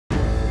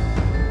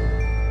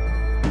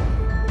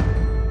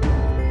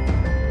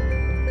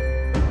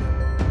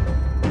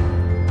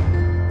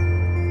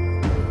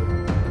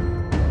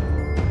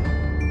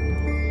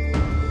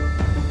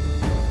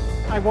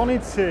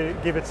wanted to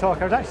give a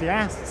talk. I was actually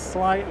asked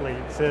slightly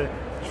to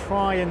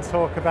try and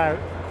talk about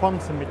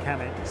quantum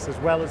mechanics as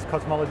well as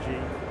cosmology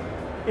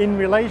in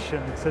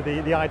relation to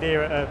the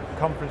idea at a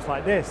conference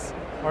like this,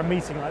 or a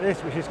meeting like this,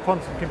 which is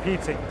quantum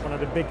computing, one of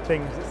the big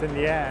things that's in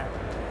the air.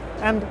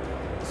 And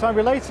so I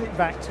related it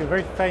back to a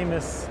very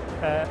famous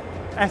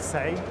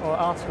essay or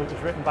article that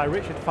was written by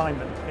Richard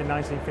Feynman in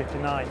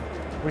 1959,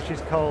 which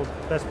is called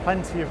 "There's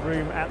Plenty of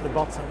Room at the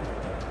Bottom."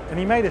 And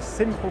he made a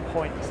simple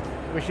point,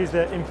 which is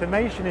that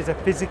information is a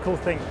physical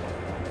thing.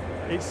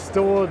 It's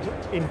stored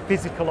in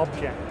physical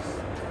objects,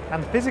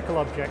 and physical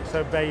objects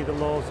obey the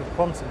laws of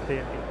quantum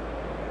theory.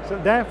 So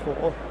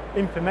therefore,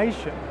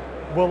 information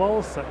will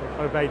also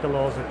obey the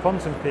laws of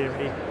quantum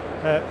theory,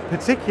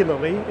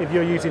 particularly if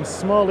you're using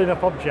small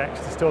enough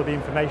objects to store the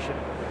information.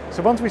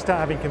 So once we start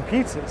having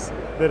computers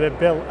that are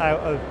built out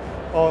of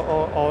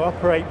or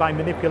operate by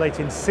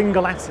manipulating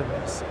single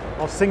atoms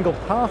or single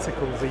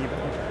particles even,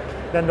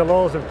 then the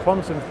laws of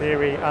quantum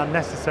theory are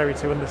necessary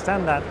to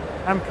understand that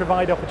and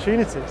provide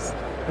opportunities.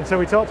 And so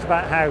we talked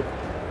about how,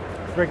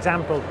 for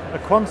example, a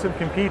quantum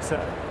computer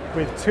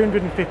with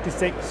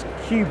 256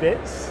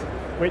 qubits,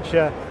 which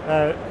are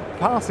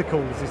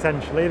particles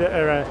essentially that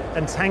are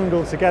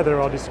entangled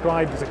together or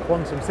described as a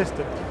quantum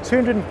system.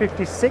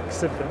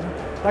 256 of them,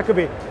 that could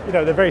be,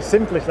 the very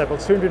simplest level,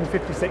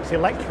 256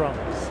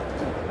 electrons,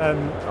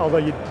 although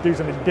you do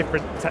something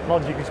different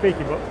technologically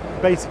speaking, but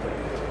basically.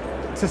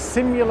 To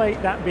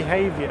simulate that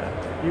behaviour,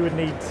 you would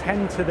need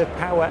 10 to the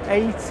power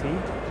 80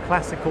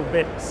 classical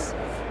bits,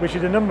 which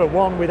is a number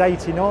 1 with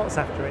 80 noughts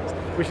after it,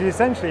 which is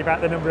essentially about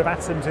the number of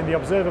atoms in the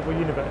observable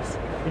universe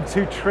in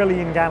 2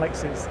 trillion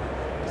galaxies.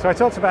 So I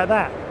talked about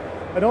that,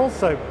 and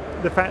also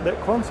the fact that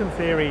quantum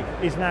theory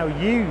is now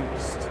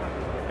used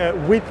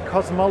with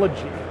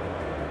cosmology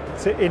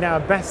in our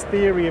best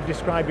theory of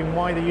describing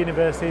why the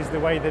universe is the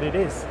way that it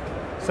is.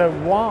 So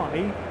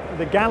why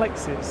the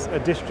galaxies are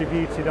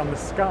distributed on the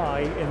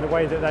sky in the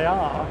way that they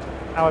are,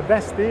 our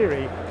best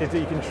theory is that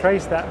you can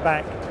trace that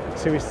back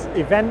to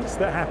events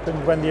that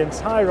happened when the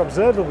entire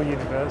observable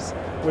universe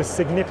was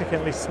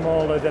significantly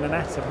smaller than an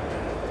atom.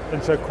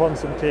 And so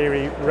quantum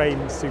theory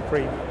reigns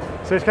supreme.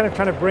 So it's kind of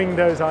trying to bring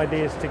those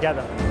ideas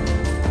together.